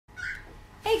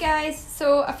Hey guys,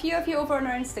 so a few of you over on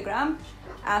our Instagram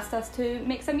asked us to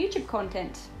make some YouTube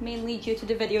content, mainly due to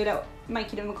the video that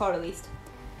Mikey and Macaw released.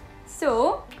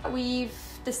 So we've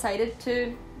decided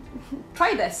to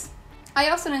try this. I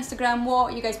asked on Instagram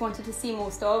what you guys wanted to see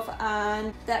most of,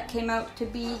 and that came out to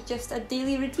be just a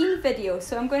daily routine video,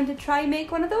 so I'm going to try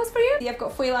make one of those for you. I've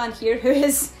got Faolan here, who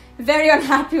is very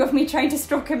unhappy with me trying to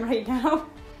stroke him right now.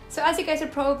 So as you guys are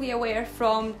probably aware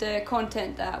from the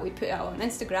content that we put out on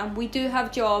Instagram, we do have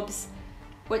jobs,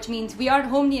 which means we aren't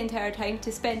home the entire time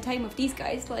to spend time with these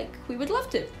guys like we would love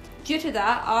to. Due to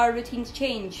that, our routines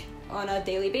change on a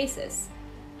daily basis.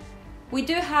 We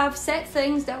do have set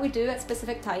things that we do at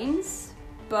specific times,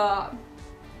 but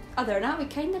other than that, we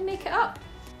kind of make it up.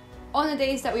 On the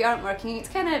days that we aren't working, it's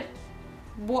kind of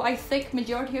what I think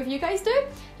majority of you guys do.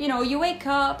 You know, you wake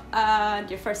up and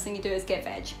your first thing you do is get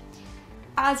veg.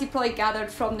 As you probably gathered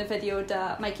from the video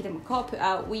that Mikey and Macaw put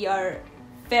out, we are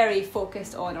very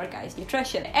focused on our guys'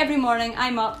 nutrition. Every morning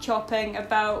I'm up chopping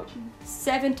about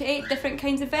 7 to 8 different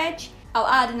kinds of veg. I'll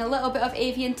add in a little bit of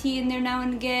avian tea in there now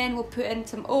and again. We'll put in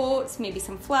some oats, maybe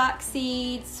some flax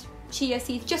seeds, chia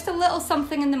seeds, just a little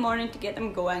something in the morning to get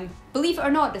them going. Believe it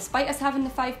or not, despite us having the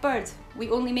 5 birds, we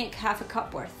only make half a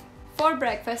cup worth. For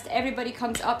breakfast, everybody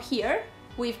comes up here.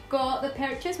 We've got the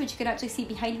perches, which you can actually see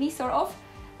behind me, sort of,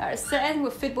 that are sitting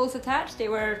with food bowls attached. They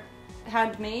were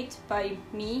handmade by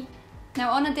me.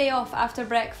 Now on a day off after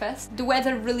breakfast, the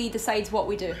weather really decides what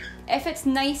we do. If it's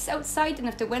nice outside and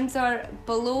if the winds are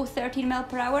below 13 miles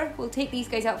per hour, we'll take these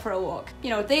guys out for a walk. You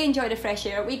know, they enjoy the fresh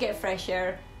air, we get fresh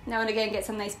air. Now and again get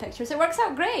some nice pictures. It works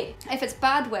out great. If it's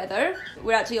bad weather,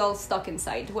 we're actually all stuck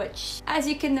inside, which, as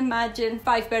you can imagine,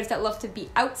 5 birds that love to be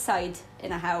outside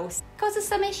in a house causes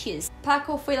some issues.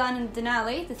 Paco, Faolan and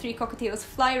Denali, the 3 cockatiels,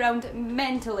 fly around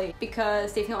mentally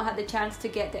because they've not had the chance to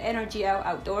get the energy out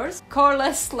outdoors.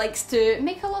 Corliss likes to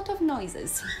make a lot of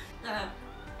noises.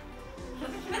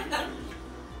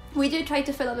 We do try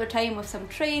to fill up their time with some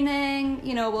training.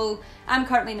 You know, I'm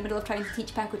currently in the middle of trying to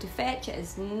teach Paco to fetch. It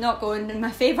is not going in my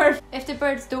favour. If the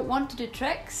birds don't want to do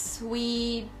tricks,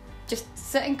 we just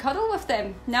sit and cuddle with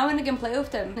them. Now and again play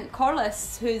with them.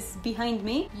 Corliss, who's behind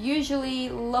me, usually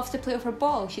loves to play with her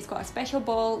ball. She's got a special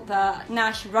ball that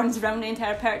Nash runs around the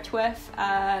entire perch with,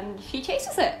 and she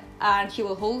chases it. And she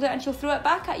will hold it and she'll throw it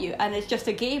back at you, and it's just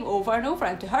a game over and over,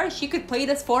 and to her she could play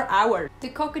this for hours. The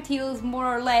cockatiels, more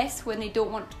or less, when they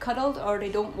don't want cuddled or they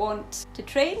don't want to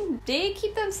train, they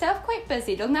keep themselves quite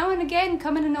busy. They'll now and again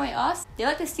come and annoy us. They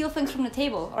like to steal things from the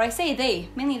table, or I say they,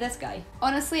 mainly this guy.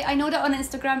 Honestly, I know that on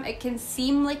Instagram it can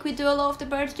seem like we do a lot of the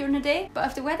birds during the day, but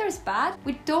if the weather is bad,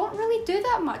 we don't really do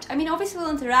that much. I mean, obviously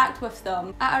we'll interact with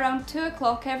them at around 2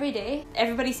 o'clock every day.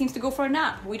 Everybody seems to go for a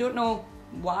nap. We don't know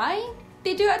why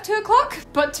they do it at 2 o'clock,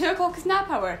 but 2 o'clock is nap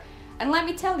hour. And let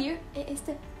me tell you, it is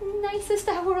the nicest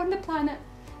hour on the planet,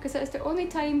 because it is the only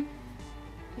time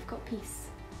we've got peace.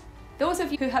 Those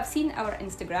of you who have seen our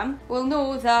Instagram will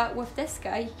know that with this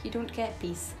guy, you don't get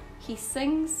peace. He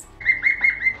sings,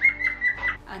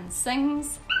 and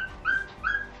sings,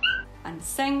 and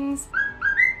sings,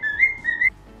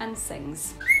 and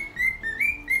sings.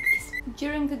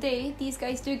 During the day, these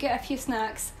guys do get a few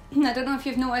snacks. I don't know if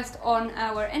you've noticed on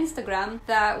our Instagram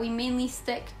that we mainly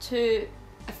stick to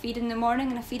a feed in the morning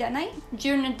and a feed at night.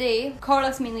 During the day,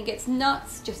 Corliss mainly gets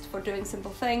nuts just for doing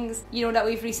simple things. You know that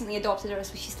we've recently adopted her,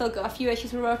 so she's still got a few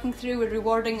issues we're working through. We're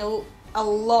rewarding a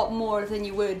lot more than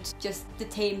you would just the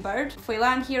tame bird.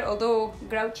 Faolan here, although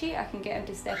grouchy, I can get him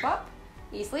to step up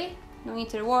easily. No need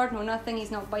to reward, no nothing, he's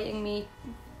not biting me.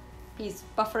 He's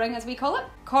buffering, as we call it.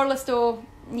 Corliss, though,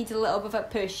 needs a little bit of a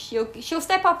push. She'll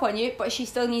step up on you, but she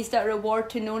still needs that reward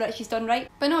to know that she's done right.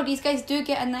 But no, these guys do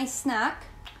get a nice snack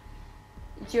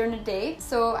during the day.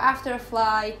 So after a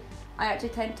fly, I actually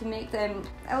tend to make them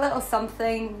a little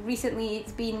something. Recently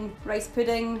it's been rice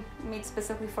pudding made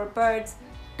specifically for birds.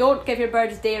 Don't give your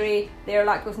birds dairy, they're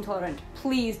lactose intolerant.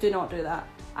 Please do not do that.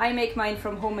 I make mine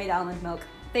from homemade almond milk.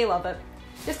 They love it.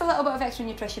 Just a little bit of extra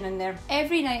nutrition in there.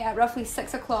 Every night at roughly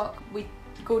 6 o'clock, we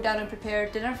go down and prepare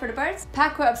dinner for the birds.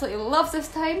 Paco absolutely loves this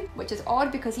time, which is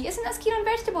odd because he isn't as keen on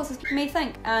vegetables as you may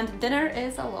think, and dinner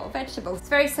is a lot of vegetables. It's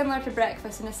very similar to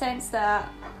breakfast in the sense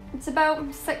that it's about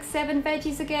 6-7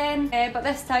 veggies again, but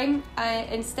this time,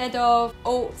 instead of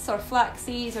oats or flax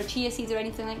seeds or chia seeds or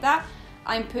anything like that,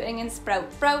 I'm putting in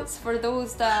sprouts. Sprouts, for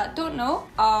those that don't know,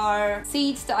 are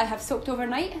seeds that I have soaked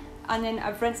overnight and then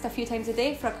I've rinsed a few times a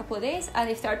day for a couple of days and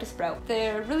they start to sprout.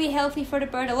 They're really healthy for the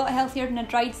bird, a lot healthier than a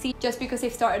dried seed, just because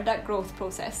they've started that growth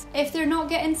process. If they're not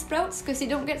getting sprouts, because they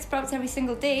don't get sprouts every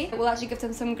single day, we'll actually give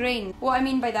them some grain. What I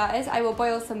mean by that is I will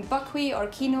boil some buckwheat or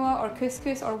quinoa or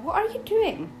couscous or what are you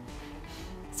doing?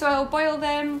 So I will boil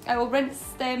them, I will rinse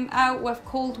them out with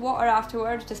cold water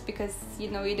afterwards, just because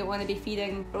you know you don't want to be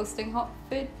feeding roasting hot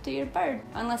food to your bird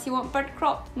unless you want bird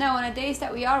crop. Now on the days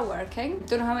that we are working,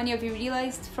 don't know how many of you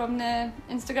realised from the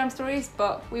Instagram stories,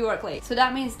 but we work late. So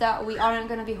that means that we aren't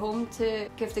going to be home to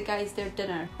give the guys their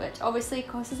dinner, which obviously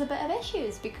causes a bit of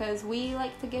issues because we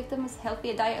like to give them as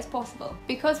healthy a diet as possible.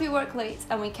 Because we work late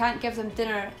and we can't give them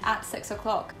dinner at 6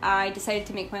 o'clock, I decided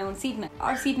to make my own seed mix.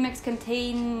 Our seed mix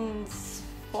contains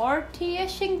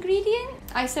 40-ish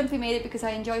ingredients. I simply made it because I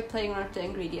enjoy playing around with the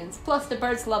ingredients. Plus the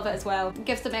birds love it as well. It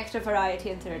gives them extra variety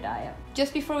into their diet.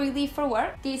 Just before we leave for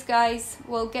work, these guys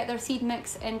will get their seed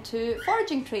mix into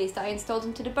foraging trays that I installed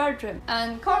into the bird room.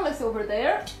 And Corliss over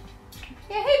there,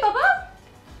 yeah, hey Bubba,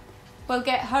 will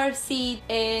get her seed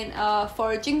in a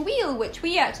foraging wheel, which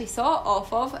we actually saw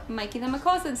off of Mikey the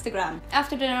Macaw's Instagram.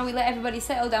 After dinner, we let everybody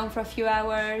settle down for a few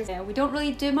hours. We don't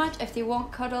really do much. If they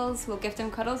want cuddles, we'll give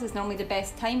them cuddles. It's normally the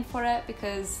best time for it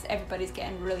because everybody's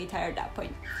getting really tired at that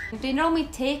point. They normally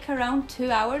take around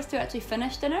 2 hours to actually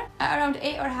finish dinner. At around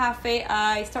 8 or half 8,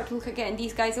 I start to look at getting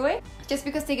these guys away, just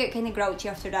because they get kind of grouchy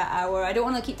after that hour. I don't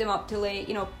want to keep them up too late.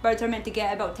 You know, birds are meant to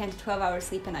get about 10 to 12 hours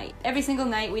sleep a night. Every single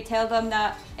night we tell them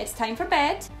that it's time for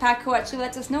bed. Paco actually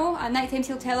lets us know. At night times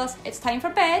he'll tell us it's time for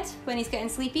bed when he's getting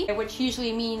sleepy, which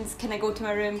usually means can I go to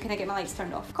my room, can I get my lights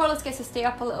turned off. Corliss gets to stay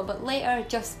up a little bit later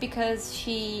just because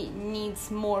she needs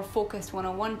more focused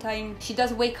one-on-one time. She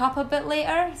does wake up a bit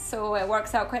later, so it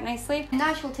works out quite nicely.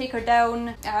 Nash will take her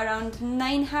down at around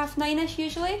 9, half 9-ish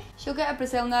usually. She'll get a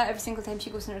Brazil nut every single time she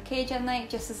goes in her cage at night,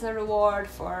 just as a reward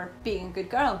for being a good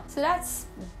girl. So that's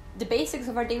the basics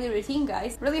of our daily routine,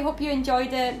 guys. Really hope you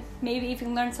enjoyed it, maybe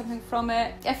even learned something from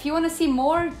it. If you want to see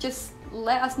more, just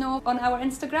let us know on our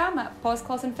Instagram at Paws,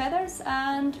 Claws and Feathers,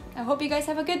 and I hope you guys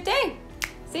have a good day.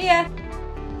 See ya!